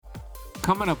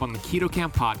Coming up on the Keto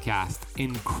Camp podcast,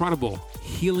 incredible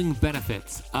healing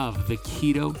benefits of the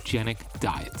ketogenic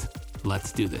diet.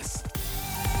 Let's do this.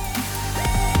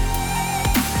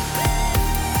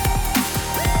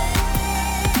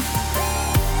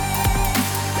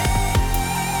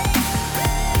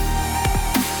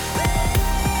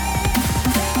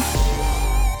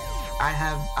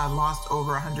 I've lost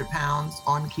over 100 pounds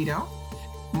on keto.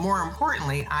 More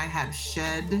importantly, I have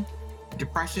shed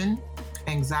depression,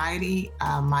 anxiety.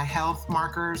 My health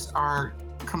markers are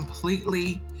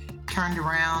completely turned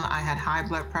around. I had high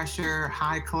blood pressure,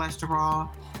 high cholesterol.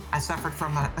 I suffered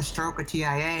from a stroke, a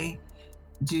TIA.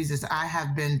 Jesus, I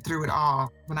have been through it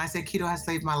all. When I say keto has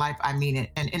saved my life, I mean it.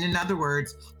 And in other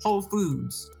words, whole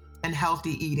foods and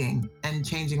healthy eating and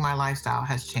changing my lifestyle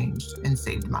has changed and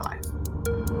saved my life.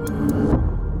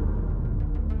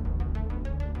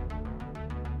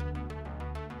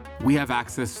 We have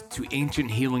access to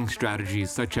ancient healing strategies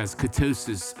such as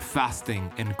ketosis,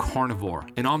 fasting, and carnivore.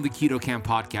 And on the Keto Camp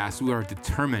podcast, we are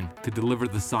determined to deliver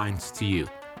the science to you.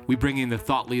 We bring in the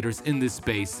thought leaders in this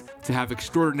space to have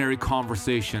extraordinary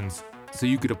conversations so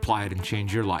you could apply it and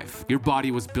change your life. Your body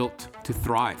was built to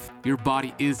thrive. Your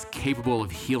body is capable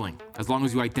of healing as long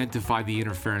as you identify the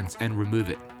interference and remove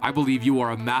it. I believe you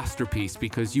are a masterpiece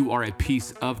because you are a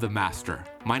piece of the master.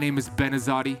 My name is Ben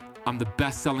Azadi. I'm the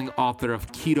best-selling author of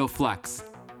Keto Flex,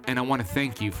 and I want to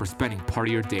thank you for spending part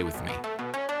of your day with me.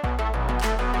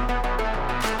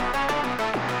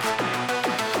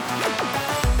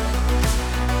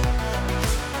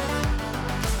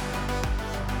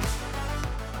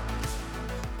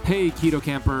 Hey, Keto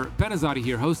Camper. Ben Azadi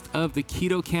here, host of the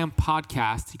Keto Camp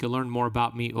podcast. You can learn more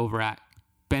about me over at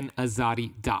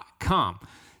benazadi.com.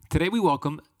 Today we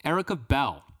welcome Erika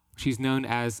Bell. She's known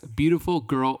as Beautiful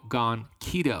Girl Gone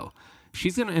Keto.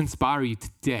 She's going to inspire you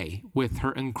today with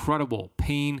her incredible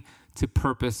pain to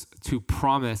purpose to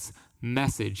promise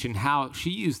message and how she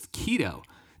used keto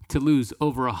to lose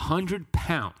over 100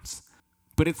 pounds.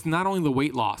 But it's not only the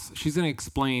weight loss. She's going to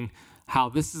explain how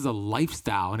this is a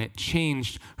lifestyle and it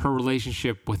changed her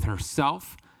relationship with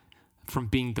herself from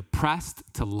being depressed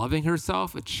to loving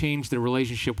herself. It changed the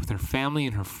relationship with her family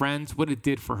and her friends, what it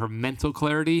did for her mental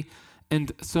clarity,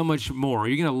 and so much more.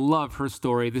 You're going to love her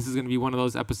story. This is going to be one of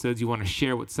those episodes you want to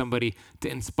share with somebody to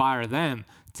inspire them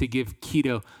to give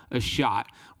keto a shot.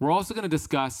 We're also going to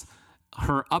discuss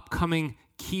her upcoming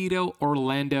Keto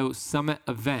Orlando Summit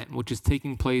event, which is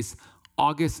taking place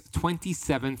August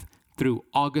 27th through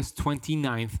August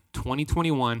 29th,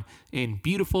 2021 in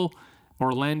beautiful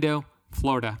Orlando,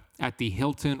 Florida at the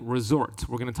Hilton Resort.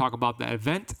 We're going to talk about that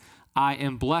event. I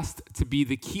am blessed to be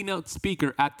the keynote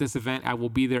speaker at this event. I will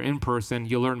be there in person.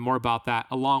 You'll learn more about that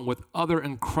along with other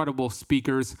incredible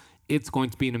speakers. It's going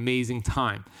to be an amazing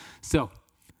time. So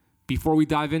before we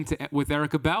dive into with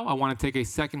Erika Bell, I want to take a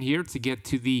second here to get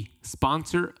to the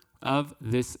sponsor of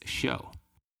this show.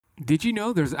 Did you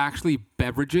know there's actually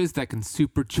beverages that can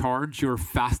supercharge your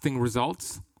fasting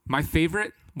results? My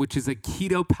favorite, which is a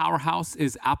keto powerhouse,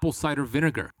 is apple cider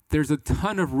vinegar. There's a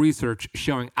ton of research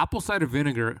showing apple cider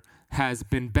vinegar has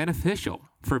been beneficial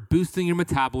for boosting your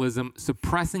metabolism,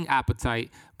 suppressing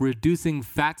appetite, reducing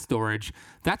fat storage.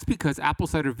 That's because apple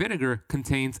cider vinegar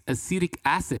contains acetic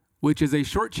acid, which is a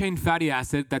short-chain fatty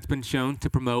acid that's been shown to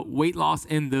promote weight loss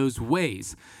in those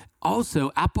ways. Also,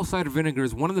 apple cider vinegar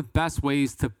is one of the best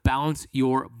ways to balance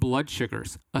your blood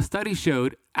sugars. A study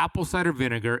showed apple cider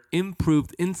vinegar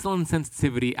improved insulin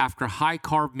sensitivity after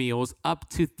high-carb meals up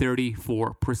to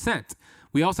 34%.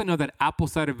 We also know that apple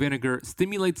cider vinegar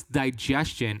stimulates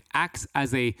digestion, acts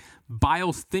as a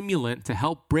biostimulant to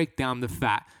help break down the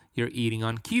fat you're eating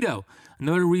on keto.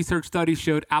 Another research study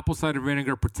showed apple cider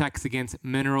vinegar protects against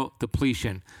mineral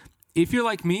depletion. If you're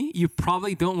like me, you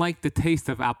probably don't like the taste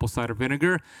of apple cider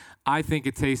vinegar. I think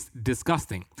it tastes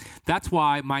disgusting. That's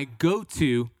why my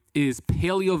go-to is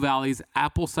Paleo Valley's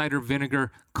apple cider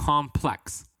vinegar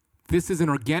complex. This is an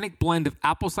organic blend of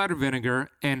apple cider vinegar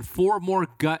and 4 more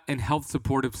gut and health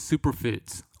supportive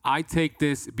superfoods. I take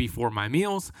this before my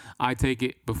meals, I take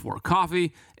it before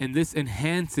coffee, and this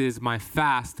enhances my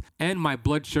fast and my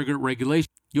blood sugar regulation.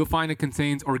 You'll find it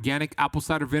contains organic apple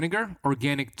cider vinegar,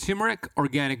 organic turmeric,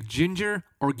 organic ginger,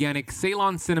 organic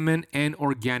Ceylon cinnamon, and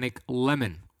organic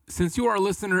lemon. Since you are a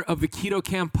listener of the Keto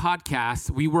Camp podcast,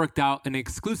 we worked out an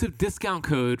exclusive discount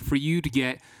code for you to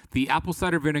get the apple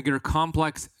cider vinegar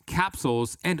complex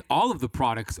capsules and all of the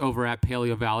products over at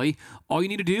Paleo Valley. All you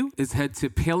need to do is head to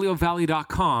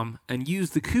paleovalley.com and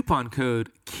use the coupon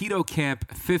code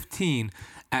KETOCAMP15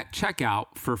 at checkout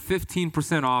for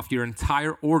 15% off your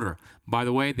entire order. By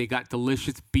the way, they got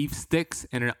delicious beef sticks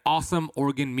and an awesome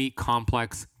organ meat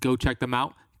complex. Go check them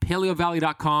out,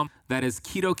 paleovalley.com. That is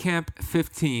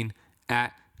KetoCamp15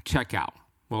 at checkout.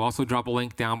 We'll also drop a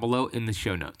link down below in the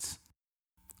show notes.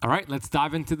 All right, let's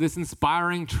dive into this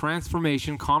inspiring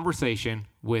transformation conversation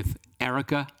with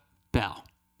Erika Bell.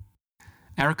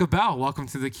 Erika Bell, welcome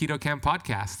to the Keto Camp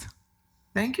podcast.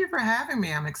 Thank you for having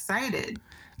me. I'm excited.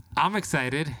 I'm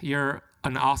excited. You're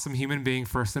an awesome human being,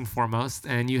 first and foremost,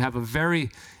 and you have a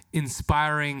very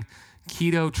inspiring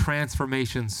keto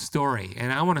transformation story.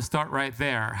 And I want to start right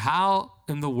there. How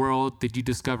in the world did you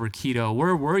discover keto?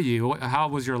 Where were you? How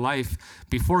was your life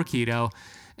before keto?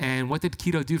 And what did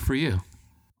keto do for you?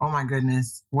 Oh my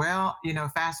goodness. Well,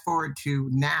 fast forward to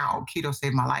now, keto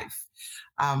saved my life.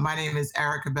 My name is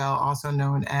Erika Bell, also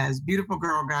known as Beautiful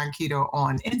Girl Gone Keto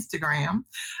on Instagram.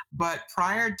 But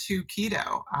prior to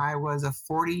keto, I was a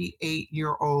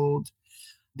 48-year-old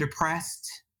depressed,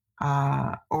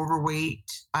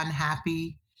 overweight,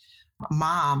 unhappy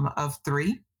mom of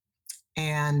three.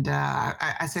 And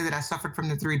I say that I suffered from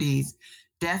the 3 Ds: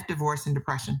 death, divorce, and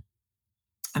depression.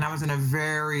 And I was in a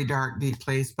very dark, deep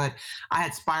place, but I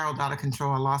had spiraled out of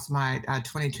control. I lost my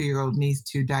 22-year-old niece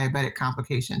to diabetic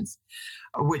complications,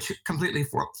 which completely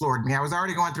floored me. I was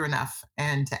already going through enough.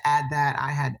 And to add that,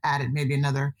 I had added maybe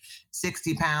another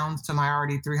 60 pounds to my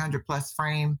already 300 plus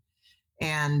frame.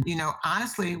 And,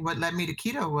 honestly, what led me to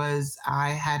keto was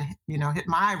I had, hit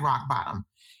my rock bottom.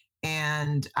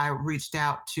 And I reached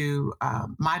out to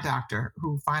my doctor,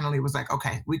 who finally was like,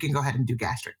 okay, we can go ahead and do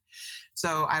gastric.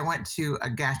 So I went to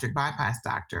a gastric bypass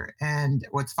doctor. And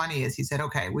what's funny is he said,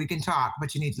 okay, we can talk,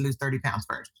 but you need to lose 30 pounds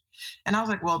first. And I was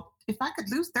like, well, if I could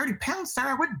lose 30 pounds, sir,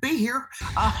 I wouldn't be here.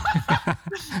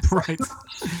 Right.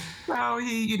 So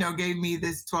he, gave me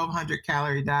this 1,200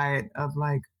 calorie diet of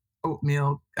like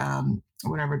oatmeal,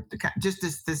 whatever, just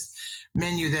this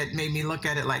menu that made me look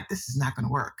at it like, this is not going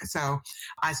to work. So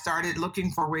I started looking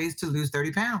for ways to lose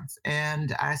 30 pounds.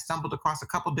 And I stumbled across a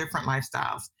couple different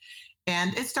lifestyles.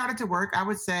 And it started to work. I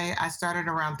would say I started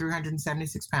around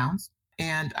 376 pounds,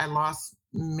 and I lost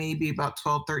maybe about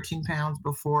 12, 13 pounds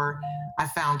before I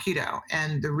found keto.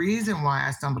 And the reason why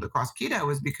I stumbled across keto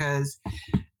was because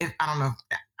I'm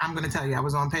going to tell you, I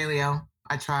was on paleo.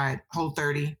 I tried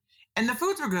Whole30, and the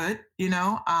foods were good.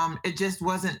 It just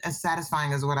wasn't as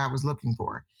satisfying as what I was looking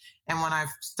for. And when I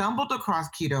stumbled across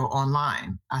keto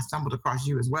online, I stumbled across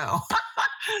you as well.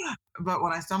 But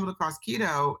when I stumbled across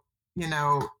keto,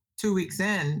 2 weeks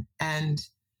in, and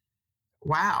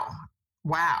wow,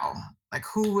 like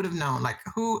who would have known?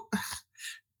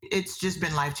 It's just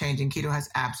been life-changing. Keto has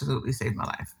absolutely saved my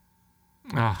life.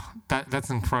 Oh,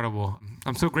 that's incredible.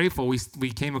 I'm so grateful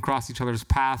we came across each other's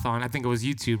path on, I think it was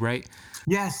YouTube, right?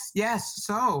 Yes.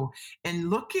 So, and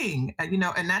looking,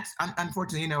 and that's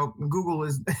unfortunately, Google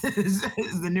is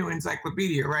the new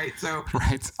encyclopedia, right? So,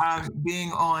 right.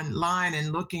 Being online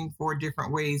and looking for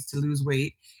different ways to lose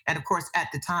weight. And of course, at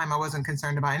the time, I wasn't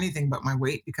concerned about anything but my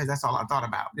weight, because that's all I thought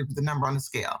about. It was the number on the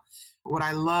scale. What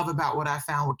I love about what I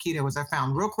found with keto is I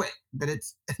found real quick that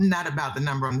it's not about the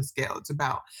number on the scale. It's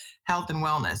about health and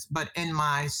wellness. But in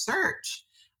my search,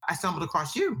 I stumbled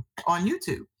across you on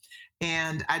YouTube.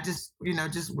 And I just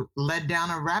led down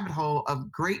a rabbit hole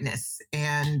of greatness.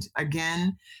 And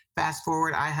again, fast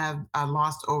forward, I have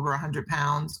lost over 100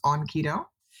 pounds on keto.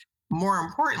 More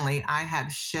importantly, I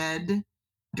have shed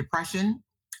depression,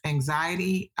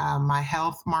 anxiety. My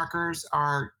health markers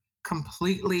are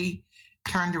completely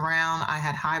turned around. I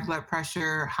had high blood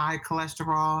pressure, high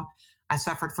cholesterol. I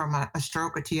suffered from a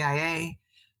stroke, a TIA.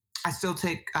 I still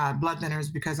take blood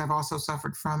thinners because I've also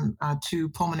suffered from 2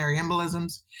 pulmonary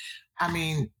embolisms. I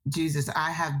mean, Jesus, I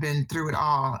have been through it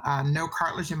all. No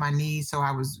cartilage in my knees, so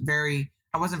I wasn't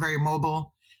very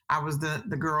mobile. I was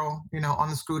the girl, on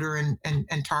the scooter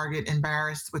and Target,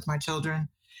 embarrassed with my children.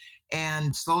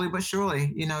 And slowly but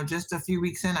surely, just a few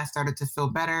weeks in, I started to feel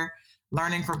better,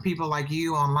 learning from people like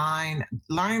you online,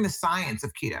 learning the science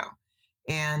of keto.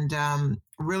 And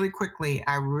really quickly,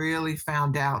 I really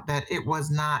found out that it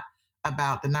was not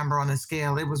about the number on the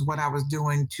scale. It was what I was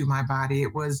doing to my body.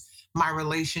 It was my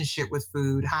relationship with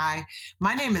food. Hi,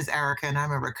 my name is Erika, and I'm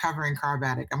a recovering carb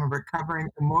addict. I'm a recovering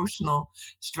emotional,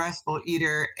 stressful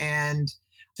eater. And,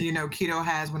 when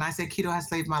I say keto has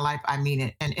saved my life, I mean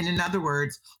it. And in other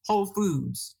words, whole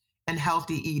foods and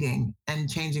healthy eating and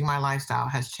changing my lifestyle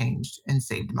has changed and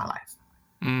saved my life.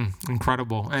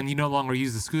 Incredible. And you no longer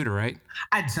use the scooter, right?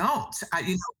 I don't.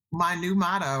 My new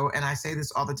motto, and I say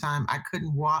this all the time, I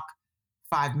couldn't walk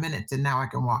 5 minutes, and now I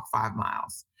can walk 5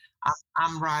 miles.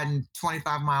 I'm riding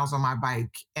 25 miles on my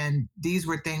bike, and these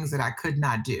were things that I could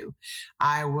not do.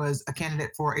 I was a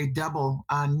candidate for a double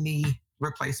knee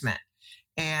replacement.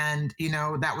 And,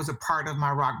 that was a part of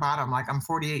my rock bottom. Like, I'm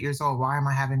 48 years old. Why am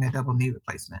I having a double knee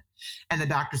replacement? And the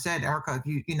doctor said, Erica,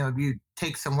 if you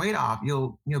take some weight off,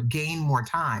 you'll gain more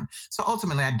time. So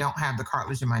ultimately, I don't have the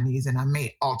cartilage in my knees, and I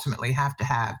may ultimately have to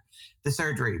have the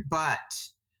surgery. But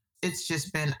it's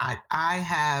just been, I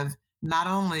have not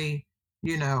only,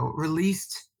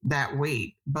 released that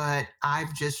weight, but I've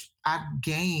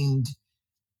gained,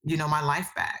 my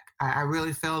life back. I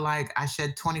really feel like I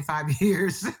shed 25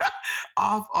 years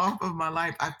off of my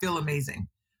life. I feel amazing.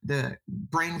 The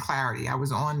brain clarity. I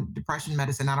was on depression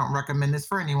medicine. I don't recommend this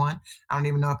for anyone. I don't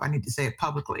even know if I need to say it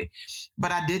publicly,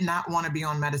 but I did not want to be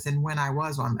on medicine when I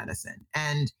was on medicine.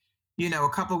 And, a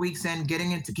couple of weeks in,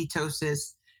 getting into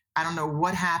ketosis, I don't know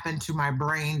what happened to my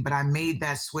brain, but I made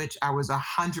that switch. I was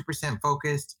 100%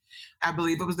 focused. I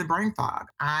believe it was the brain fog.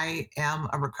 I am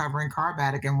a recovering carb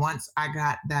addict. And once I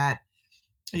got that,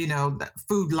 the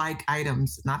food like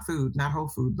items, not food, not whole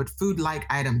food, but food like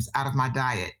items out of my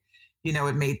diet,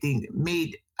 it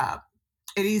made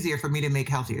it easier for me to make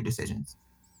healthier decisions.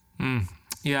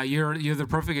 Yeah, you're the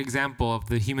perfect example of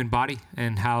the human body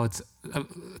and how it's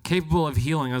capable of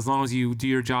healing as long as you do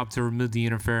your job to remove the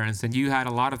interference. And you had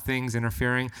a lot of things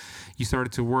interfering. You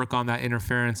started to work on that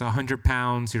interference. 100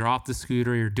 pounds. You're off the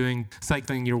scooter. You're doing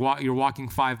cycling. You're walking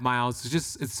 5 miles.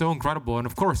 It's so incredible. And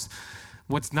of course,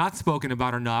 what's not spoken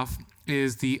about enough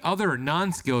is the other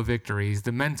non-skill victories,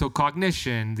 the mental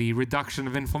cognition, the reduction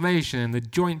of inflammation, the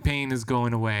joint pain is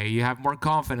going away. You have more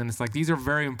confidence. Like, these are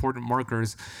very important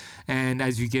markers. And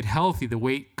as you get healthy, the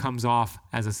weight comes off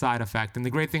as a side effect. And the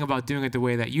great thing about doing it the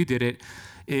way that you did it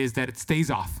is that it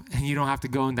stays off and you don't have to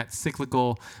go in that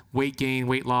cyclical weight gain,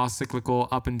 weight loss, cyclical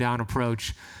up and down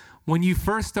approach. When you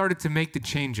first started to make the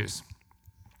changes,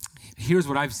 here's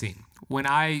what I've seen. When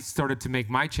I started to make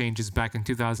my changes back in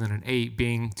 2008,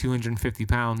 being 250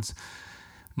 pounds,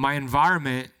 my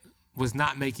environment was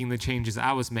not making the changes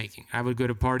I was making. I would go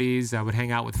to parties, I would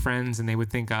hang out with friends, and they would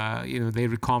think, they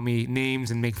would call me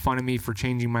names and make fun of me for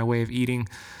changing my way of eating.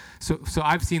 So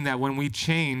I've seen that when we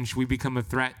change, we become a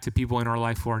threat to people in our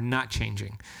life who are not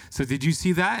changing. So did you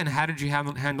see that, and how did you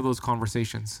handle those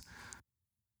conversations?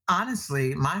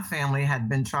 Honestly, my family had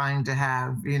been trying to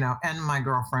have, and my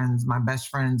girlfriends, my best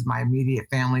friends, my immediate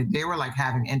family, they were like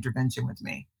having intervention with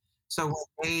me. So when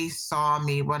they saw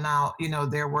me, well, now,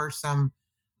 there were some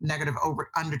negative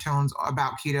undertones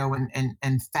about keto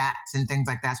and fats and things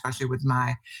like that, especially with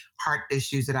my heart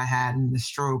issues that I had and the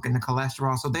stroke and the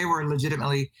cholesterol. So they were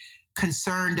legitimately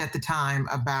concerned at the time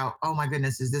about, oh my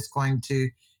goodness, is this going to,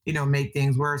 make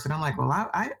things worse? And I'm like, well,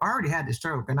 I already had the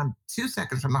stroke and I'm 2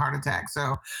 seconds from the heart attack.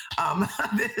 So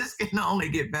this can only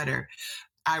get better.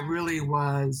 I really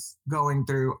was going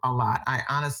through a lot. I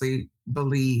honestly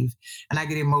believe, and I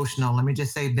get emotional. Let me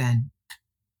just say, Ben,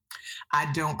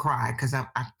 I don't cry because I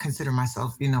consider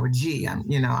myself, a G.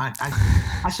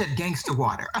 I shed gangster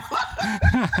water.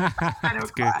 I That's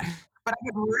don't good. cry, but I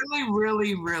get really,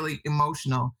 really, really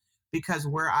emotional because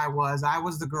where I was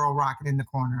the girl rocking in the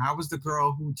corner. I was the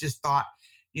girl who just thought,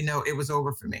 it was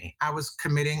over for me. I was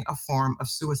committing a form of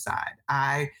suicide.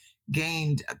 I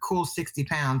gained a cool 60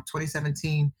 pounds.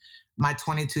 2017, my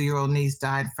 22-year-old niece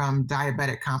died from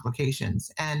diabetic complications,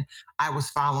 and I was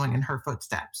following in her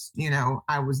footsteps.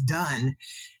 I was done.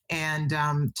 And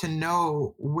to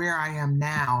know where I am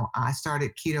now, I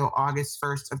started keto August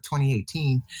 1st of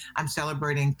 2018. I'm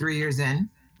celebrating 3 years in.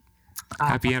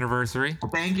 Happy anniversary.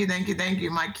 Thank you, thank you, thank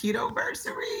you. My keto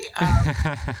anniversary.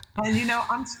 And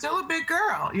I'm still a big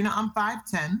girl. I'm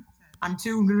 5'10". I'm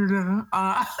too.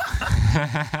 I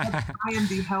am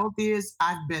the healthiest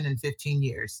I've been in 15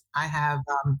 years. I have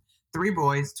 3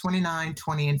 boys, 29,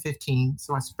 20, and 15.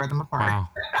 So I spread them apart. Wow.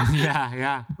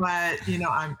 Yeah. But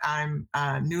I'm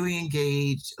newly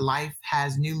engaged. Life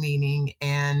has new meaning,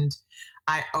 and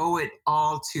I owe it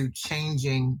all to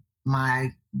changing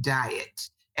my diet.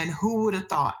 And who would have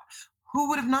thought? Who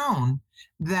would have known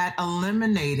that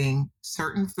eliminating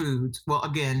certain foods, well,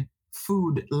 again,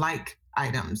 food like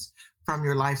items from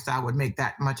your lifestyle would make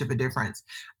that much of a difference?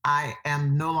 I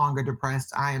am no longer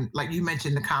depressed. I am, like you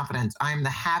mentioned, the confidence. I am the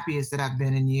happiest that I've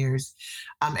been in years.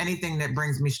 Anything that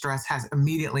brings me stress has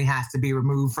to be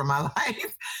removed from my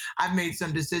life. I've made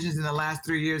some decisions in the last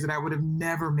 3 years that I would have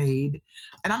never made.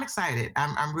 And I'm excited.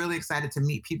 I'm really excited to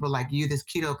meet people like you. This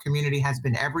keto community has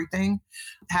been everything.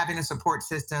 Having a support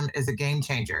system is a game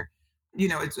changer.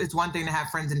 It's one thing to have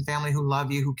friends and family who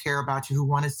love you, who care about you, who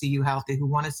want to see you healthy, who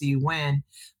want to see you win.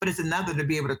 But it's another to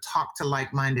be able to talk to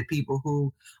like-minded people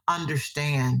who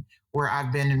understand where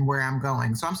I've been and where I'm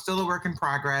going. So I'm still a work in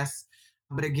progress.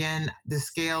 But again, the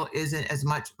scale isn't as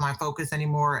much my focus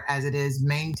anymore as it is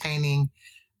maintaining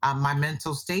my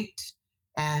mental state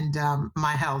and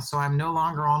my health. So I'm no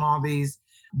longer on all these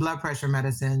blood pressure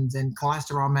medicines and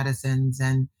cholesterol medicines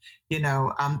and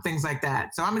things like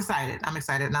that. So I'm excited. I'm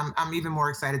excited, and I'm even more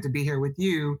excited to be here with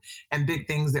you and big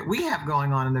things that we have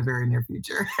going on in the very near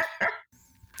future.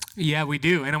 Yeah, we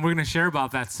do. And we're going to share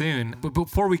about that soon. But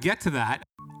before we get to that,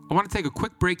 I want to take a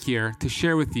quick break here to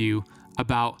share with you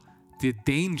about the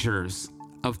dangers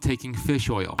of taking fish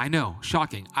oil. I know,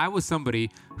 shocking. I was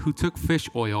somebody who took fish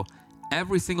oil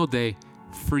every single day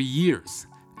for years.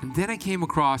 And then I came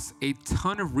across a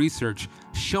ton of research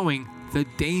showing the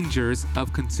dangers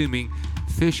of consuming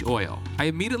fish oil. I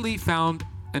immediately found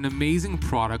an amazing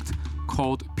product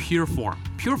called Pureform.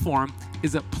 Pureform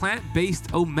is a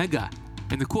plant-based omega.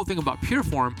 And the cool thing about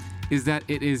Pureform is that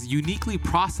it is uniquely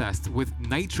processed with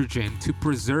nitrogen to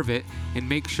preserve it and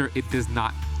make sure it does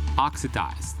not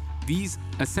oxidize. These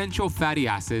essential fatty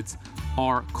acids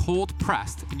are cold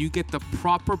pressed, and you get the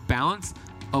proper balance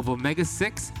of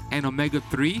omega-6 and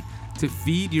omega-3 to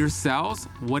feed your cells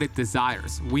what it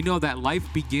desires. We know that life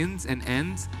begins and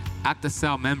ends at the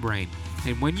cell membrane.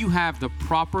 And when you have the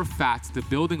proper fats, the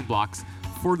building blocks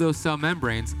for those cell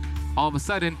membranes, all of a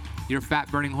sudden, your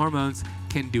fat-burning hormones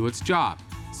can do its job.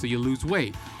 So you lose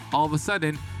weight. All of a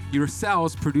sudden, your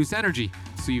cells produce energy,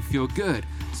 so you feel good.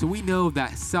 So we know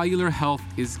that cellular health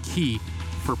is key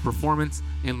for performance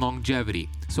and longevity.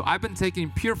 So I've been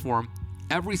taking Pureform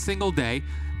every single day.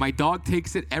 My dog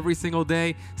takes it every single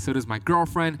day. So does my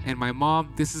girlfriend and my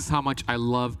mom. This is how much I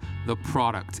love the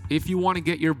product. If you want to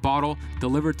get your bottle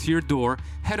delivered to your door,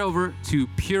 head over to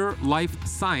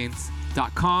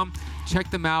purelifescience.com. Check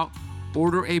them out.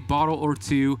 Order a bottle or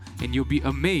two, and you'll be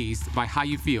amazed by how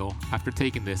you feel after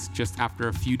taking this just after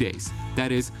a few days.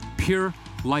 That is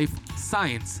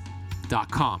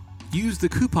purelifescience.com. Use the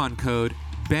coupon code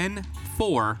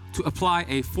BEN4 to apply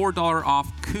a $4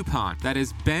 off coupon. That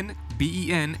is BEN,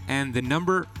 B-E-N, and the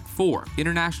number 4.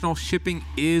 International shipping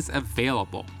is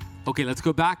available. Okay, let's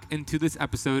go back into this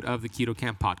episode of the Keto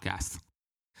Camp podcast.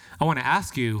 I want to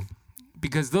ask you,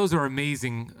 because those are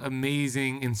amazing,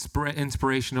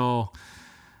 inspirational,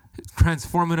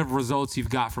 transformative results you've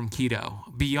got from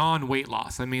keto beyond weight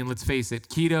loss. I mean, let's face it,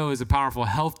 keto is a powerful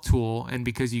health tool, and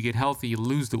because you get healthy, you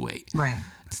lose the weight. Right.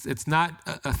 It's not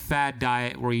a fad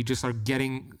diet where you just are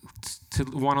getting to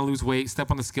want to lose weight, step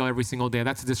on the scale every single day.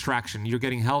 That's a distraction. You're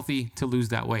getting healthy to lose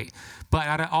that weight. But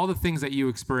out of all the things that you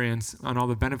experience and all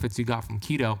the benefits you got from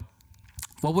keto,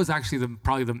 what was actually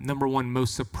probably the number one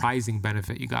most surprising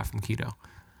benefit you got from keto?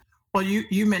 Well,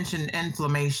 you mentioned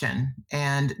inflammation,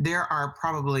 and there are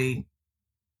I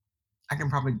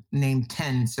can probably name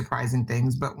 10 surprising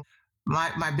things, but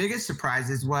my biggest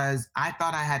surprises was I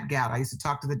thought I had gout. I used to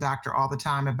talk to the doctor all the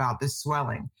time about this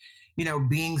swelling.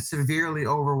 Being severely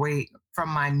overweight from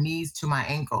my knees to my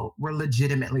ankle were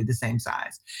legitimately the same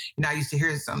size. I used to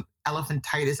hear some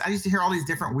elephantitis. I used to hear all these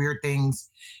different weird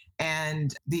things.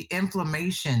 And the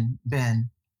inflammation, Ben,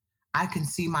 I can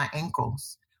see my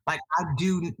ankles. Like I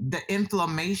do the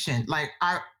inflammation. Like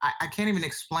I can't even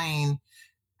explain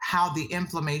how the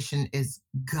inflammation is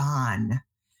gone.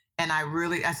 And I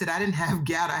said, I didn't have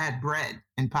gout. I had bread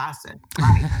and pasta.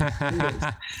 Right.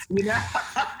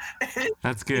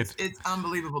 That's good. It's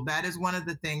unbelievable. That is one of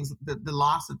the things, the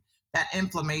loss of that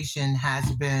inflammation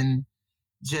has been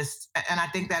and I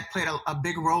think that played a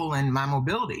big role in my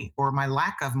mobility or my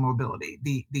lack of mobility,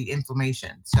 the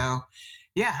inflammation. So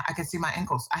yeah, I can see my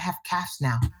ankles. I have calves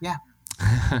now. Yeah.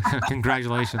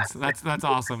 Congratulations. That's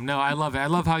awesome. No, I love it. I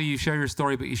love how you share your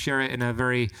story, but you share it in a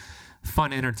very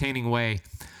fun, entertaining way.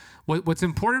 What's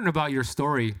important about your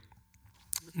story,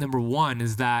 number one,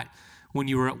 is that when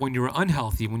you were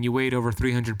unhealthy, when you weighed over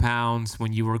 300 pounds,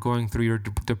 when you were going through your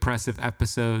depressive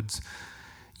episodes,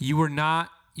 you were not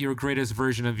your greatest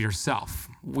version of yourself.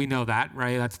 We know that,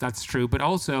 right? That's true. But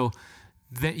also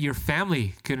that your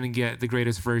family couldn't get the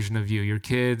greatest version of you, your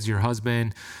kids, your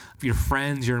husband, your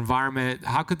friends, your environment.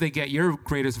 How could they get your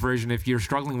greatest version if you're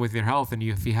struggling with your health and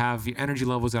if you have your energy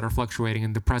levels that are fluctuating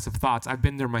and depressive thoughts? I've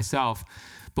been there myself.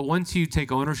 But once you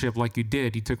take ownership like you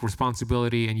did, you took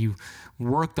responsibility and you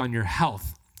worked on your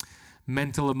health,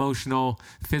 mental, emotional,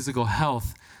 physical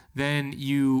health, then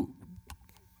you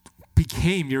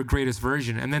became your greatest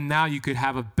version. And then now you could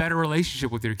have a better relationship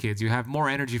with your kids. You have more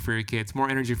energy for your kids, more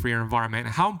energy for your environment.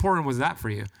 How important was that for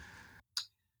you?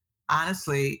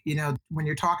 Honestly, when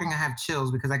you're talking, I have chills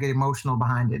because I get emotional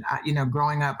behind it.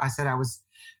 Growing up, I said I was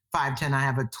 5'10". I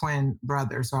have a twin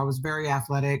brother. So I was very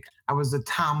athletic. I was a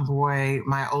tomboy.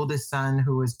 My oldest son,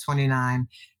 who was 29,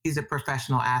 he's a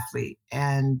professional athlete.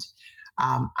 And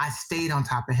I stayed on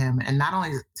top of him, and not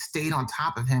only stayed on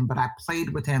top of him, but I played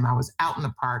with him. I was out in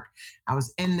the park, I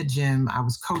was in the gym, I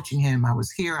was coaching him, I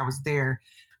was here, I was there.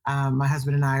 My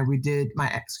husband and I, we did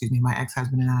my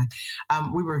ex-husband and I,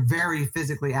 we were very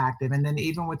physically active. And then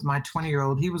even with my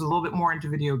 20-year-old, he was a little bit more into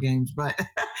video games, but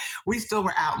we still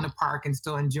were out in the park and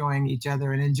still enjoying each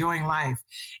other and enjoying life.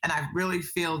 And I really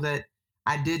feel that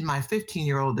I did my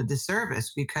 15-year-old a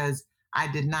disservice because I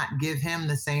did not give him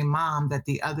the same mom that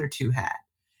the other two had.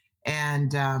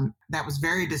 And that was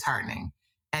very disheartening.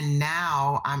 And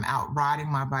now I'm out riding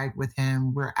my bike with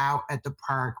him. We're out at the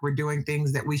park. We're doing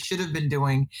things that we should have been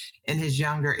doing in his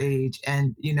younger age.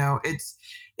 And,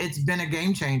 it's been a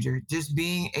game changer, just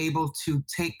being able to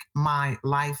take my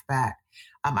life back.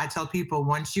 I tell people,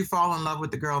 once you fall in love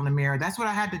with the girl in the mirror, that's what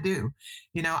I had to do.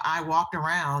 I walked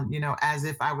around, as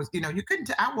if I was, you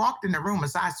couldn't, I walked in the room a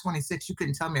size 26. You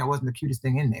couldn't tell me I wasn't the cutest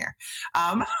thing in there.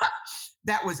 Um,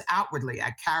 that was outwardly.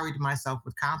 I carried myself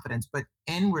with confidence, but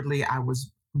inwardly I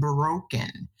was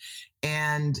broken.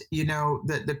 And,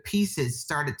 the pieces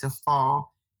started to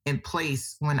fall in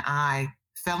place when I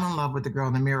fell in love with the girl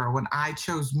in the mirror, when I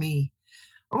chose me.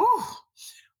 Oh,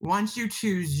 once you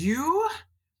choose you,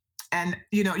 and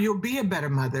you'll be a better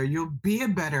mother, you'll be a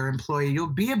better employee, you'll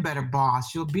be a better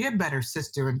boss, you'll be a better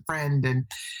sister and friend and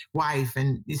wife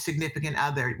and significant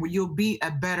other. You'll be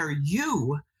a better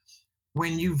you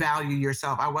when you value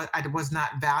yourself. I was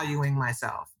not valuing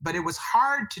myself, but it was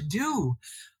hard to do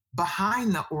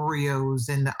behind the Oreos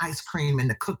and the ice cream and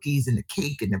the cookies and the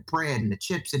cake and the bread and the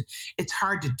chips. And it's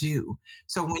hard to do.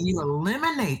 So when you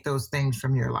eliminate those things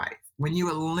from your life, when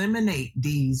you eliminate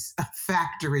these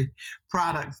factory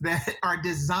products that are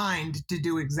designed to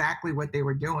do exactly what they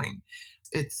were doing,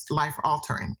 it's life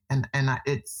altering. And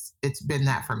it's been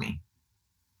that for me.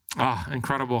 Ah,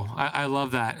 incredible. I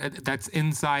love that. That's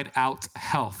inside out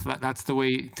health. That's the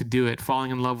way to do it.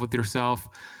 Falling in love with yourself.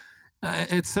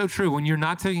 It's so true. When you're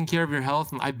not taking care of your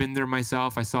health, and I've been there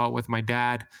myself, I saw it with my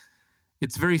dad.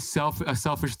 It's very a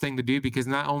selfish thing to do because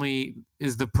not only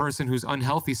is the person who's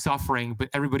unhealthy suffering, but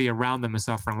everybody around them is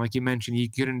suffering. Like you mentioned, you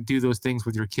couldn't do those things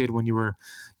with your kid when you were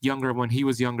younger, when he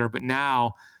was younger, but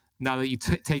now that you've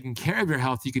taken care of your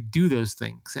health, you could do those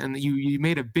things, and you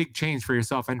made a big change for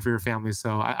yourself and for your family.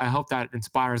 So I hope that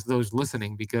inspires those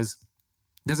listening, because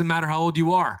it doesn't matter how old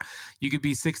you are. You could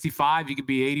be 65, you could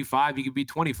be 85, you could be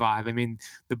 25. I mean,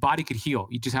 the body could heal.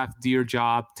 You just have to do your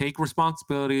job, take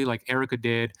responsibility like Erika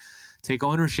did, take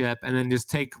ownership, and then just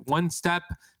take one step,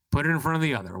 put it in front of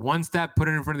the other. One step, put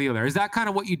it in front of the other. Is that kind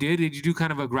of what you did? Did you do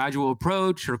kind of a gradual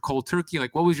approach or cold turkey?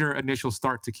 Like, what was your initial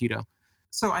start to keto?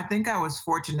 So I think I was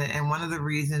fortunate, and one of the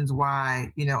reasons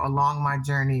why, along my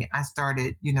journey, I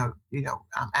started,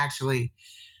 actually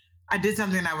I did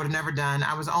something I would have never done.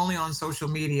 I was only on social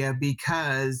media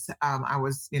because I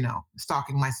was,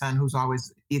 stalking my son, who's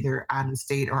always either out of the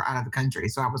state or out of the country.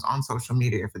 So I was on social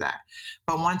media for that.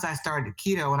 But once I started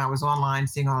keto and I was online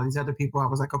seeing all these other people, I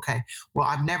was like, okay, well,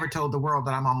 I've never told the world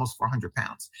that I'm almost 400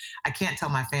 pounds. I can't tell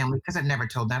my family because I've never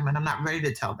told them and I'm not ready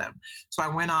to tell them. So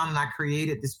I went on and I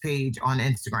created this page on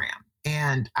Instagram.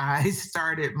 And I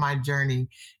started my journey,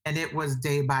 and it was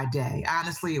day by day.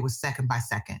 Honestly, it was second by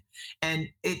second. And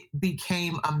it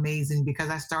became amazing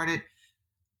because I started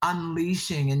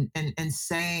unleashing and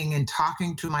saying and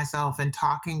talking to myself and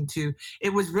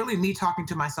it was really me talking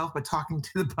to myself, but talking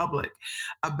to the public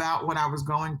about what I was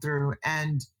going through.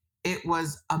 And it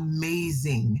was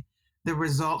amazing the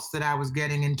results that I was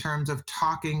getting in terms of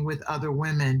talking with other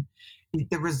women.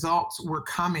 The results were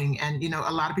coming. And,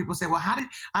 a lot of people say, well, how did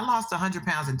I lost 100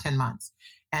 pounds in 10 months?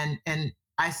 And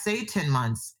I say 10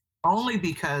 months only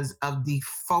because of the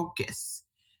focus.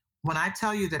 When I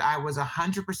tell you that I was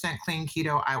 100% clean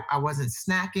keto, I wasn't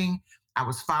snacking. I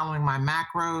was following my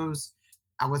macros.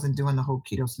 I wasn't doing the whole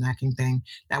keto snacking thing.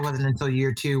 That wasn't until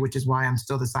year 2, which is why I'm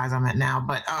still the size I'm at now.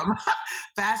 But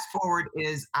fast forward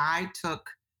is I took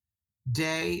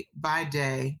day by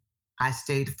day. I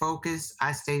stayed focused.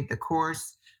 I stayed the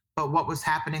course. But what was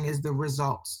happening is the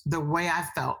results, the way I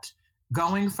felt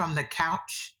going from the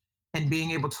couch and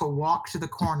being able to walk to the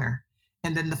corner.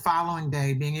 And then the following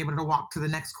day, being able to walk to the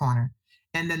next corner.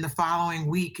 And then the following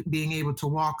week, being able to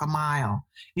walk a mile.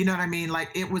 You know what I mean? Like,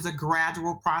 it was a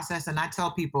gradual process. And I tell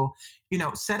people,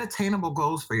 set attainable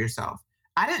goals for yourself.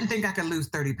 I didn't think I could lose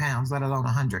 30 pounds, let alone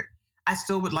 100. I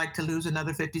still would like to lose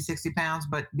another 50, 60 pounds,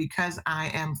 but because I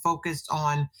am focused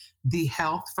on the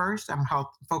health first,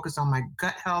 focused on my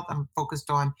gut health, I'm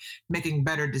focused on making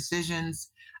better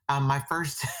decisions. My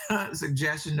first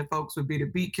suggestion to folks would be to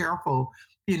be careful,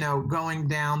 going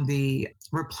down the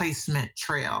replacement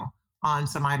trail on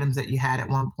some items that you had at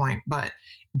one point. But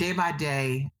day by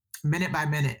day, minute by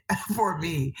minute for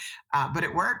me. But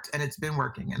it worked and it's been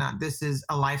working. And this is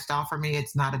a lifestyle for me.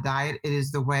 It's not a diet. It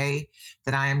is the way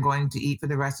that I am going to eat for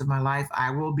the rest of my life.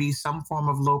 I will be some form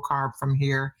of low carb from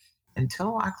here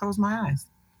until I close my eyes.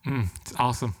 It's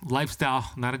awesome. Lifestyle,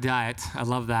 not a diet. I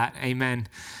love that. Amen.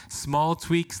 Small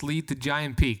tweaks lead to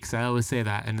giant peaks. I always say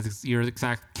that. And it's your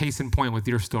exact case in point with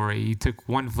your story. You took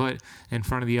one foot in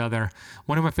front of the other.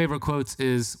 One of my favorite quotes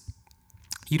is,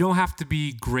 you don't have to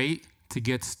be great to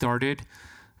get started,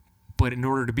 but in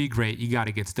order to be great, you got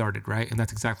to get started, right? And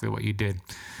that's exactly what you did.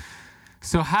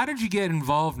 So how did you get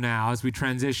involved now as we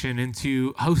transition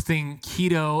into hosting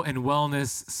keto and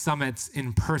wellness summits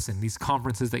in person, these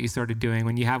conferences that you started doing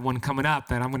when you have one coming up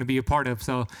that I'm going to be a part of?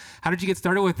 So how did you get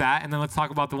started with that? And then let's talk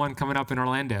about the one coming up in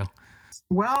Orlando.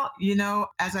 Well,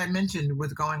 as I mentioned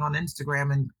with going on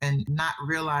Instagram and not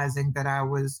realizing that I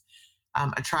was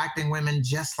attracting women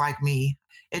just like me,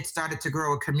 it started to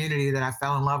grow a community that I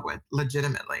fell in love with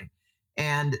legitimately.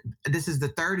 And this is the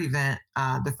third event.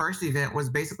 The first event was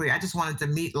basically, I just wanted to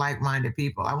meet like-minded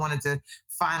people. I wanted to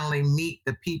finally meet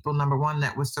the people, number one,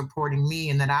 that was supporting me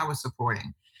and that I was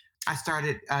supporting. I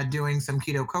started doing some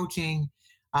keto coaching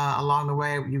along the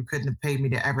way. You couldn't have paid me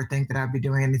to ever think that I'd be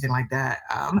doing anything like that.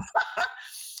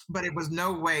 But it was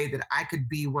no way that I could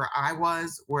be where I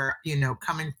was,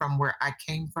 coming from where I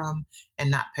came from and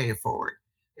not pay it forward.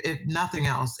 If nothing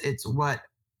else, it's what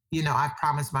I've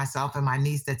promised myself and my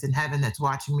niece that's in heaven that's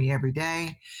watching me every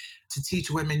day, to teach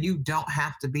women you don't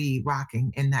have to be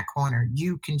rocking in that corner.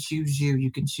 You can choose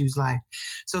you can choose life.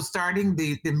 So starting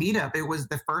the meetup, it was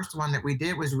the first one that we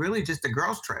did was really just a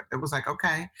girls trip. It was like,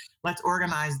 okay, let's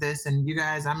organize this. And you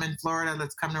guys, I'm in Florida,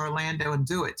 let's come to Orlando and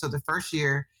do it. So the first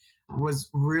year was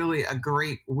really a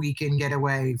great weekend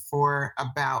getaway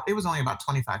it was only about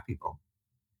 25 people.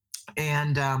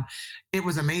 And it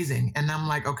was amazing. And I'm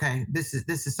like, okay, this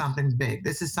is something big.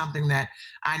 This is something that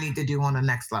I need to do on the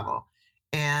next level.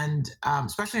 And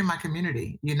especially in my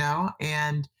community,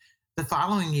 and the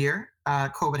following year,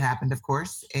 COVID happened, of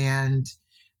course. And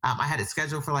I had it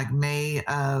scheduled for like May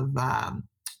of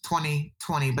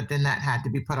 2020, but then that had to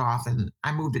be put off. And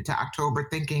I moved it to October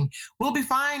thinking we'll be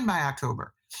fine by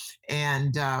October.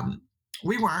 And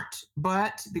we weren't,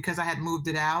 but because I had moved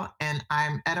it out, and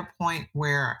I'm at a point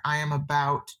where I am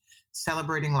about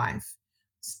celebrating life.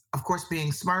 Of course,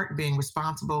 being smart, being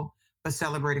responsible, but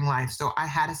celebrating life. So I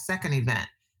had a second event.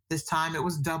 This time it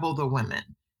was double the women.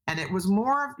 And it was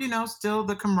more of, still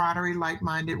the camaraderie,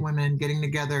 like-minded women getting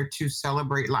together to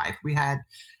celebrate life. We had,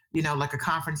 like a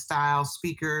conference style,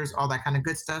 speakers, all that kind of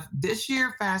good stuff. This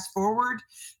year, fast forward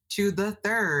to the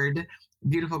third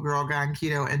Beautiful Girl Gone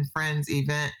Keto and Friends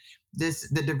event.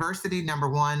 The diversity, number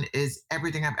one, is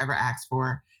everything I've ever asked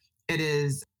for. It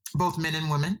is both men and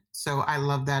women, so I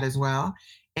love that as well.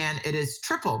 And it is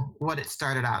triple what it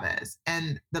started out as.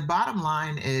 And the bottom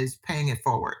line is paying it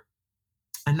forward.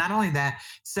 And not only that,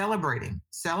 celebrating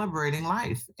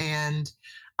life. And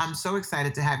I'm so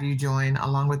excited to have you join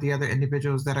along with the other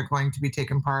individuals that are going to be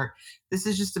taking part. This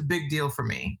is just a big deal for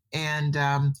me. And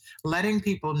letting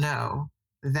people know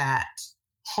that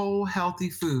whole healthy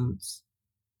foods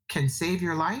can save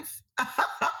your life.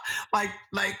 like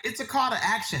it's a call to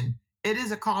action. It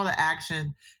is a call to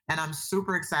action, and I'm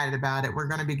super excited about it. We're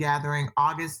going to be gathering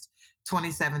August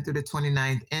 27th through the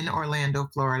 29th in Orlando,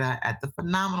 Florida at the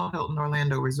phenomenal Hilton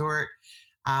Orlando Resort.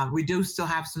 We do still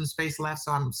have some space left,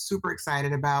 so I'm super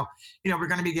excited about, we're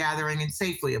going to be gathering, and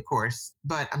safely, of course,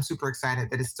 but I'm super excited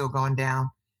that it's still going down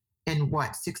in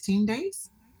 16 days?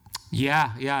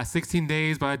 Yeah, 16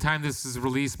 days. By the time this is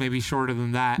released, maybe shorter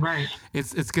than that. Right.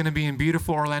 It's going to be in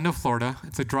beautiful Orlando, Florida.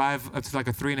 It's a drive. It's like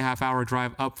a 3.5 hour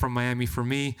drive up from Miami for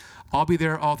me. I'll be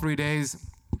there all 3 days.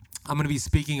 I'm going to be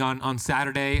speaking on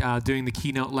Saturday, doing the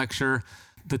keynote lecture.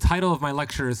 The title of my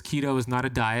lecture is Keto is Not a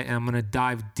Diet, and I'm going to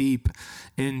dive deep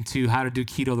into how to do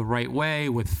keto the right way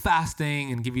with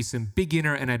fasting and give you some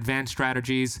beginner and advanced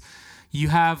strategies. You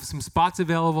have some spots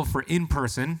available for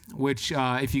in-person, which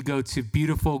if you go to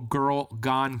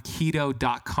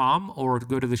beautifulgirlgoneketo.com or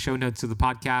go to the show notes of the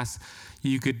podcast,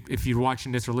 you could, if you're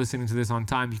watching this or listening to this on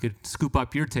time, you could scoop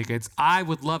up your tickets. I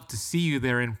would love to see you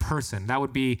there in person. That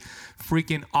would be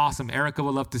freaking awesome. Erika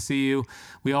would love to see you.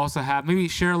 We also have, maybe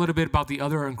share a little bit about the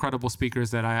other incredible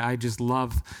speakers that I just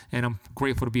love, and I'm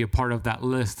grateful to be a part of that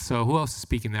list. So who else is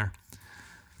speaking there?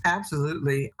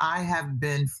 Absolutely. I have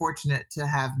been fortunate to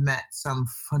have met some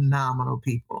phenomenal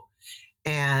people,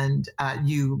 and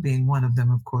you being one of them,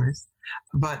 of course.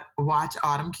 But watch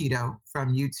Autumn Keto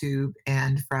from YouTube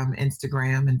and from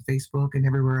Instagram and Facebook and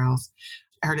everywhere else.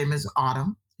 Her name is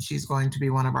Autumn. She's going to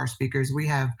be one of our speakers. We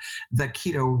have the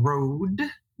Keto Road,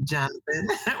 Jonathan,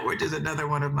 which is another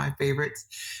one of my favorites.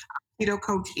 Keto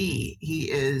Coach E.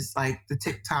 He is like the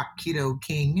TikTok keto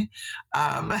king.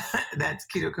 Um, that's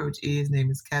Keto Coach E. His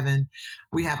name is Kevin.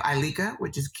 We have Ilika,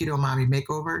 which is Keto Mommy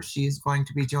Makeover. She's going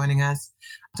to be joining us.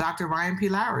 Dr. Ryan P.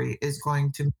 Lowry is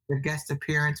going to make a guest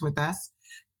appearance with us.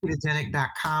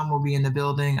 Ketogenic.com will be in the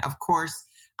building. Of course,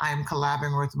 I am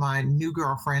collaborating with my new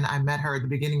girlfriend. I met her at the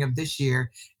beginning of this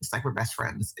year. It's like we're best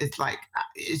friends. It's like,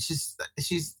 it's just,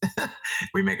 she's,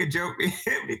 we make a joke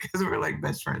because we're like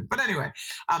best friends. But anyway,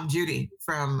 Judy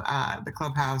from the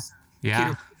Clubhouse. Yeah.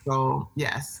 Keto for the Soul.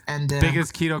 Yes. And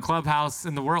biggest keto clubhouse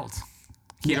in the world.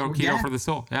 Keto yeah. for the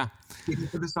soul. Yeah. Keto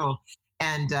for the Soul.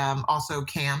 And also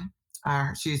Cam.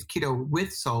 She's Keto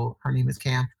with Soul. Her name is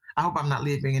Cam. I hope I'm not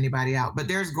leaving anybody out, but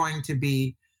there's going to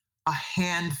be a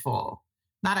handful,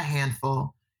 not a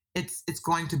handful. It's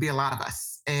going to be a lot of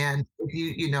us. And if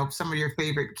you know, some of your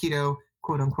favorite keto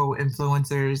quote unquote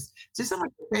influencers, just some of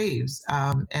your faves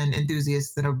and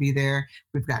enthusiasts that'll be there.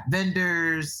 We've got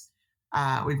vendors.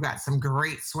 We've got some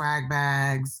great swag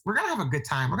bags. We're going to have a good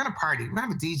time. We're going to party. We're going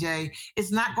to have a DJ.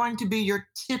 It's not going to be your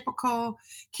typical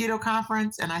keto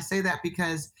conference. And I say that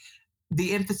because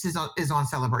the emphasis is on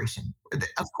celebration.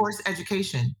 Of course,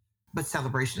 education, but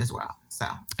celebration as well. So,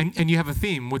 and you have a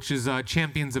theme, which is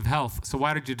champions of health. So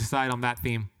why did you decide on that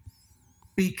theme?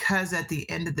 Because at the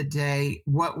end of the day,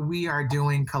 what we are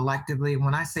doing collectively,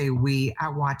 when I say we, I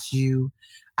watch you,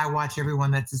 I watch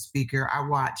everyone that's a speaker, I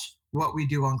watch what we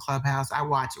do on Clubhouse, I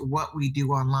watch what we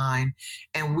do online,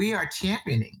 and we are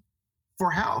championing for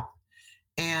health.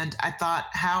 And I thought,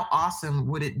 how awesome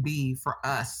would it be for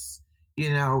us, you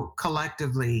know,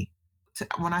 collectively, to,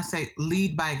 when I say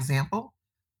lead by example,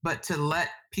 but to let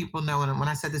people know, and when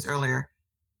I said this earlier,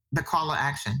 the call to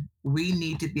action, we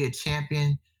need to be a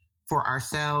champion for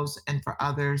ourselves and for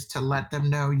others to let them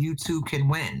know you too can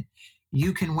win.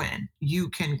 You can win. You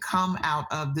can come out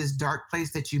of this dark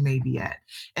place that you may be at.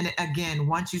 And again,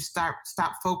 once you stop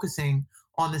focusing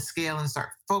on the scale and start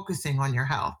focusing on your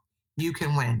health, you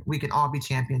can win. We can all be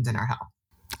champions in our health.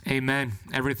 Amen.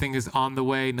 Everything is on the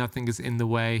way. Nothing is in the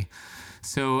way.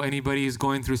 So anybody who's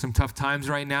going through some tough times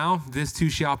right now, this too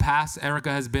shall pass. Erika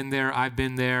has been there. I've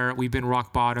been there. We've been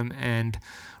rock bottom, and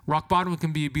rock bottom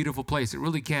can be a beautiful place. It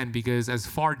really can, because as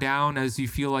far down as you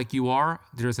feel like you are,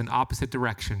 there's an opposite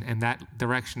direction, and that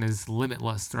direction is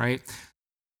limitless, right?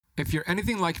 If you're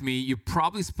anything like me, you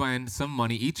probably spend some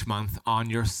money each month on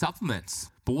your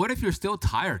supplements. But what if you're still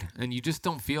tired and you just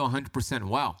don't feel 100%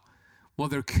 well? Well,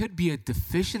 there could be a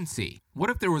deficiency. What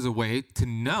if there was a way to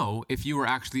know if you were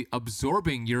actually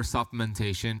absorbing your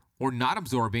supplementation or not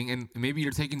absorbing, and maybe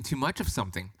you're taking too much of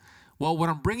something? Well, what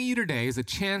I'm bringing you today is a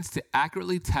chance to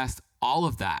accurately test all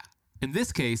of that. In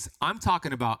this case, I'm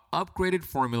talking about upgraded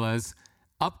formulas,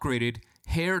 upgraded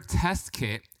hair test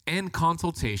kit, and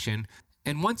consultation.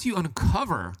 And once you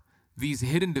uncover these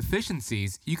hidden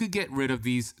deficiencies, you could get rid of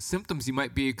these symptoms you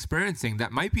might be experiencing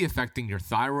that might be affecting your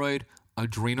thyroid,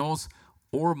 adrenals,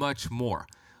 or much more.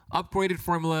 Upgraded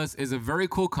Formulas is a very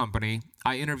cool company.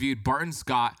 I interviewed Barton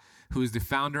Scott, who is the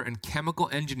founder and chemical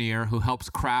engineer who helps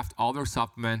craft all their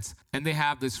supplements. And they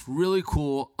have this really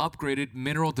cool upgraded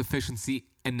mineral deficiency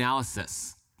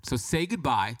analysis. So say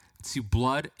goodbye to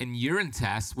blood and urine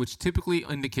tests, which typically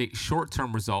indicate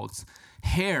short-term results.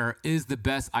 Hair is the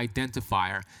best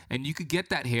identifier, and you could get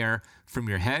that hair from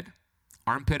your head,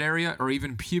 armpit area, or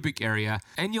even pubic area,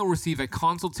 and you'll receive a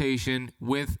consultation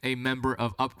with a member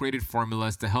of Upgraded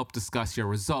Formulas to help discuss your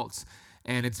results.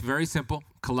 And it's very simple.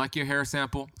 Collect your hair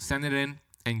sample, send it in,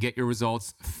 and get your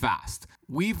results fast.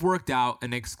 We've worked out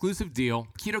an exclusive deal,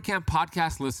 Keto Camp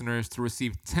podcast listeners, to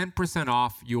receive 10%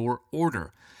 off your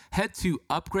order. Head to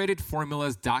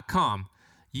upgradedformulas.com.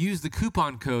 Use the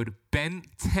coupon code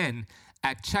BEN10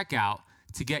 at checkout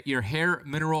to get your hair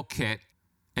mineral kit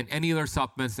and any other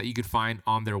supplements that you could find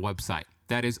on their website.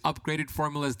 That is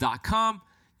upgradedformulas.com.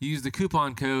 Use the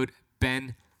coupon code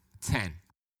BEN10.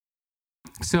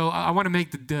 So I want to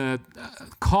make the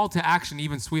call to action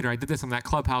even sweeter. I did this on that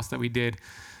Clubhouse that we did.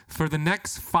 For the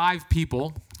next 5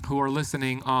 people who are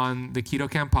listening on the Keto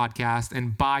Camp podcast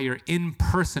and buy your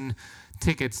in-person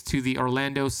tickets to the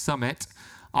Orlando Summit,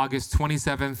 August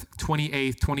 27th,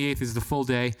 28th. 28th is the full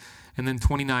day, and then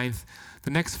 29th.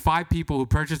 The next 5 people who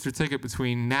purchase their ticket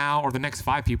between now, or the next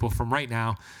 5 people from right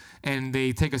now, and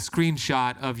they take a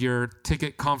screenshot of your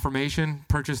ticket confirmation,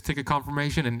 purchase ticket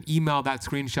confirmation, and email that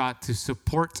screenshot to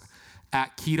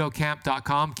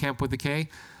support@ketocamp.com, camp with a K.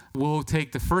 We'll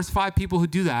take the first 5 people who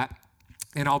do that,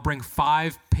 and I'll bring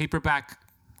 5 paperback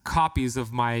copies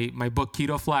of my book,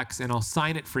 Keto Flex, and I'll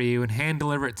sign it for you and hand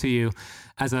deliver it to you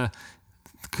as a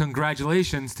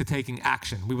congratulations to taking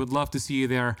action. We would love to see you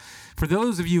there. For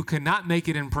those of you who cannot make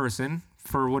it in person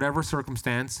for whatever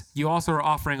circumstance, you also are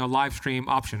offering a live stream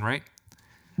option, right?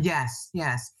 Yes,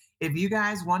 yes. If you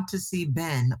guys want to see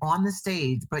Ben on the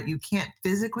stage, but you can't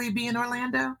physically be in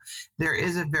Orlando, there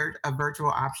is a virtual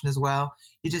option as well.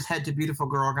 You just head to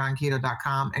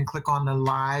beautifulgirlgoneketo.com and click on the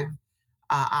live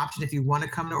option if you want to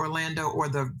come to Orlando, or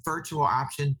the virtual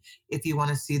option if you want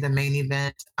to see the main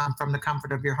event from the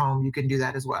comfort of your home. You can do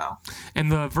that as well.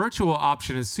 And the virtual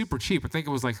option is super cheap. I think it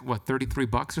was like, what,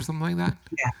 $33 or something like that?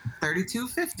 Yeah,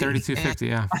 $32.50. $32.50,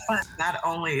 yeah. Not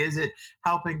only is it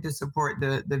helping to support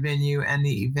the venue and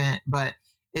the event, but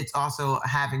it's also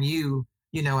having you,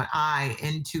 an eye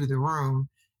into the room.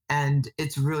 And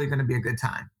it's really going to be a good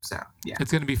time. So, yeah. It's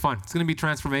going to be fun. It's going to be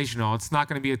transformational. It's not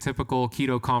going to be a typical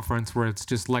keto conference where it's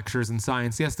just lectures and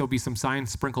science. Yes, there'll be some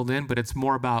science sprinkled in, but it's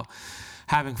more about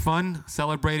having fun,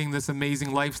 celebrating this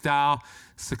amazing lifestyle,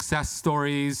 success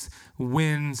stories,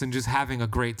 wins, and just having a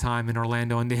great time in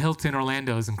Orlando. And the Hilton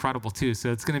Orlando is incredible too.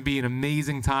 So it's going to be an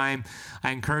amazing time.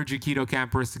 I encourage you keto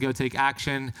campers to go take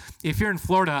action. If you're in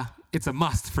Florida, it's a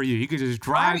must for you. You could just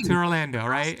drive to Orlando,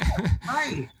 right?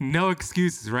 Right. No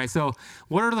excuses, right? So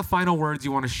what are the final words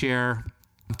you want to share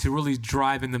to really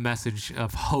drive in the message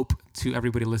of hope to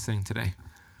everybody listening today?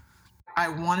 I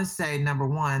want to say, number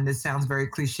one, this sounds very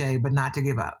cliche, but not to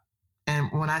give up. And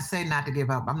when I say not to give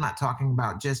up, I'm not talking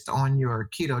about just on your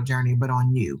keto journey, but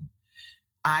on you.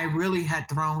 I really had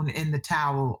thrown in the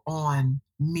towel on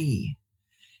me.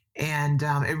 And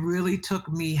it really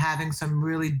took me having some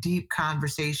really deep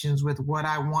conversations with what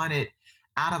I wanted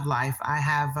out of life. I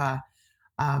have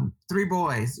 3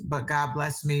 boys, but God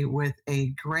blessed me with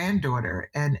a granddaughter.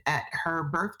 And at her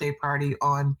birthday party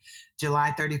on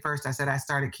July 31st, I said I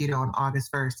started keto on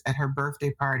August 1st. At her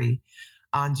birthday party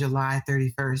on July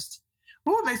 31st,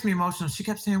 it makes me emotional. She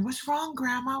kept saying, "What's wrong,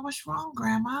 Grandma? What's wrong,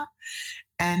 Grandma?"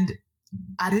 And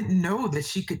I didn't know that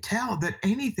she could tell that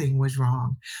anything was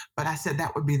wrong. But I said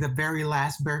that would be the very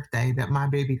last birthday that my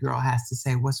baby girl has to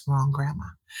say, "What's wrong, Grandma?"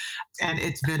 And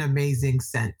it's been amazing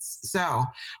since. So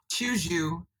choose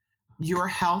you. Your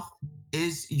health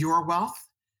is your wealth.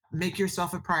 Make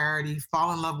yourself a priority.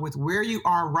 Fall in love with where you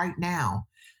are right now.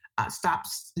 Stop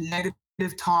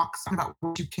negative talks about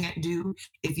what you can't do.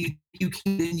 If you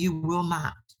can, then you will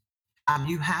not.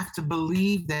 You have to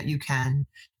believe that you can,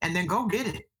 and then go get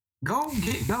it. Go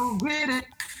get it. Go get it.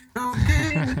 Go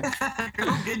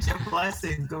get your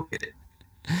blessings. Go get it.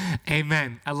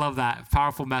 Amen. I love that.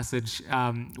 Powerful message.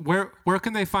 Where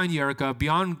can they find you, Erika?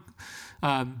 Beyond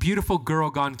Beautiful Girl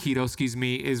Gone Keto,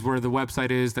 is where the website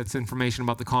is. That's information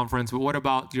about the conference. But what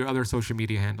about your other social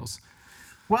media handles?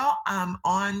 Well,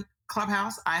 on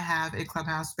Clubhouse, I have a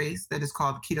Clubhouse space that is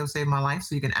called Keto Saved My Life,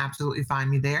 so you can absolutely find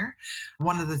me there.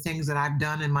 One of the things that I've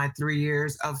done in my 3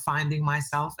 years of finding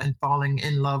myself and falling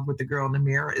in love with the girl in the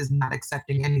mirror is not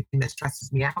accepting anything that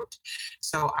stresses me out.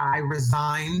 So I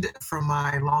resigned from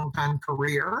my longtime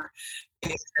career,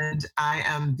 and I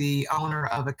am the owner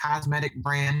of a cosmetic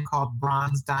brand called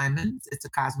Bronze Diamonds. It's a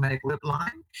cosmetic lip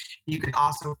line. You can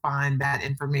also find that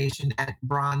information at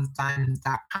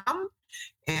bronzediamonds.com.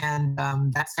 And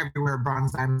that's everywhere,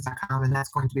 bronzediamonds.com. And that's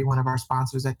going to be one of our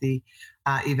sponsors at the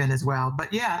event as well.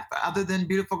 But yeah, other than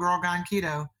Beautiful Girl Gone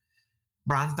Keto,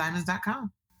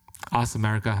 bronzediamonds.com. Awesome,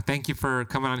 Erika. Thank you for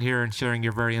coming on here and sharing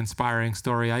your very inspiring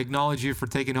story. I acknowledge you for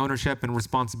taking ownership and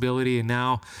responsibility and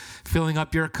now filling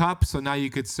up your cup so now you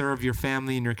could serve your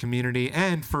family and your community,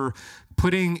 and for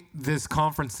putting this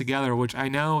conference together, which I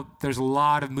know there's a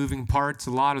lot of moving parts,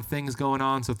 a lot of things going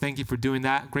on. So thank you for doing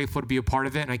that. Grateful to be a part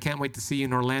of it. And I can't wait to see you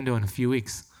in Orlando in a few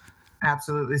weeks.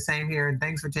 Absolutely. Same here. And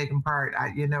thanks for taking part. I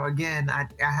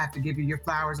have to give you your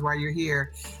flowers while you're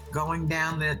here. Going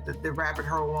down the rabbit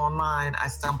hole online, I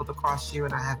stumbled across you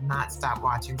and I have not stopped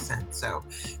watching since. So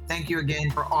thank you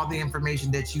again for all the information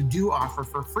that you do offer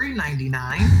for free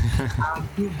 99.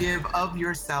 You give of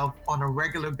yourself on a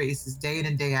regular basis, day in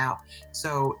and day out.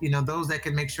 So, those that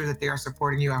can make sure that they are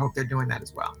supporting you, I hope they're doing that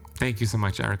as well. Thank you so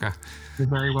much, Erika. You're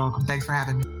very welcome. Thanks for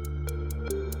having me.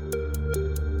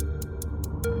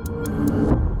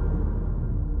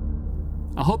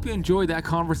 I hope you enjoyed that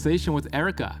conversation with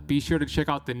Erika. Be sure to check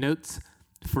out the notes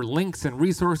for links and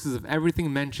resources of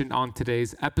everything mentioned on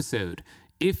today's episode.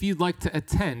 If you'd like to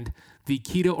attend the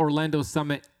Keto Orlando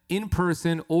Summit in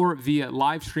person or via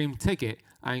live stream ticket,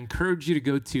 I encourage you to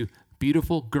go to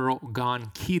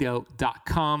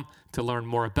beautifulgirlgoneketo.com to learn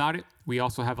more about it. We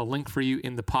also have a link for you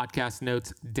in the podcast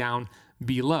notes down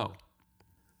below.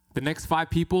 The next 5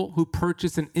 people who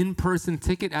purchase an in-person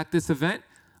ticket at this event,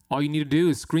 all you need to do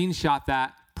is screenshot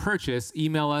that purchase,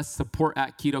 email us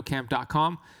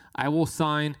support@ketocamp.com. I will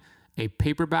sign a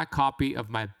paperback copy of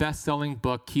my best-selling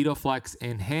book, Keto Flex,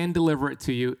 and hand deliver it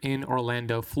to you in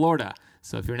Orlando, Florida.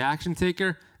 So if you're an action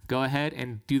taker, go ahead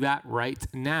and do that right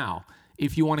now.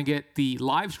 If you want to get the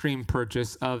live stream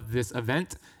purchase of this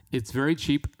event, it's very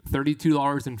cheap,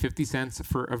 $32.50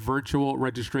 for a virtual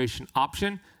registration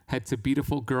option. Head to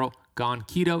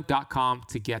beautifulgirlgoneketo.com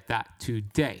to get that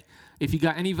today. If you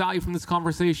got any value from this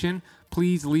conversation,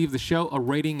 please leave the show a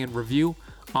rating and review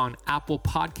on Apple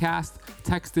Podcast.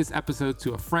 Text this episode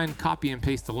to a friend, copy and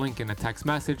paste the link in a text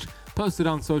message, post it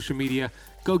on social media,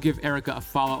 go give Erika a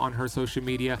follow on her social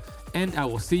media, and I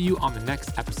will see you on the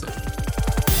next episode.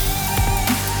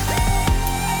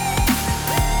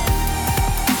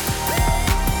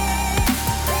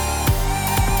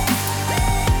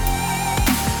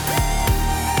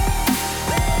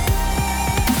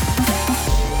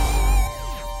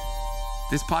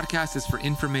 This podcast is for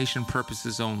information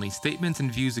purposes only. Statements and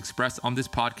views expressed on this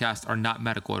podcast are not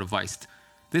medical advice.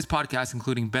 This podcast,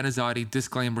 including Benazati,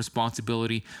 disclaim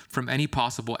responsibility from any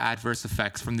possible adverse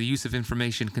effects from the use of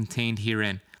information contained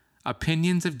herein.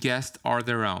 Opinions of guests are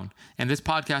their own, and this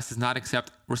podcast does not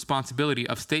accept responsibility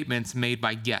of statements made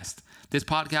by guests. This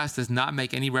podcast does not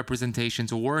make any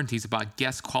representations or warranties about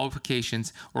guest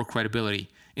qualifications or credibility.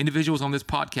 Individuals on this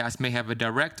podcast may have a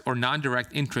direct or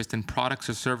non-direct interest in products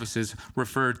or services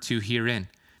referred to herein.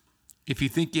 If you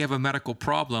think you have a medical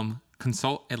problem,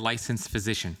 consult a licensed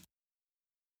physician.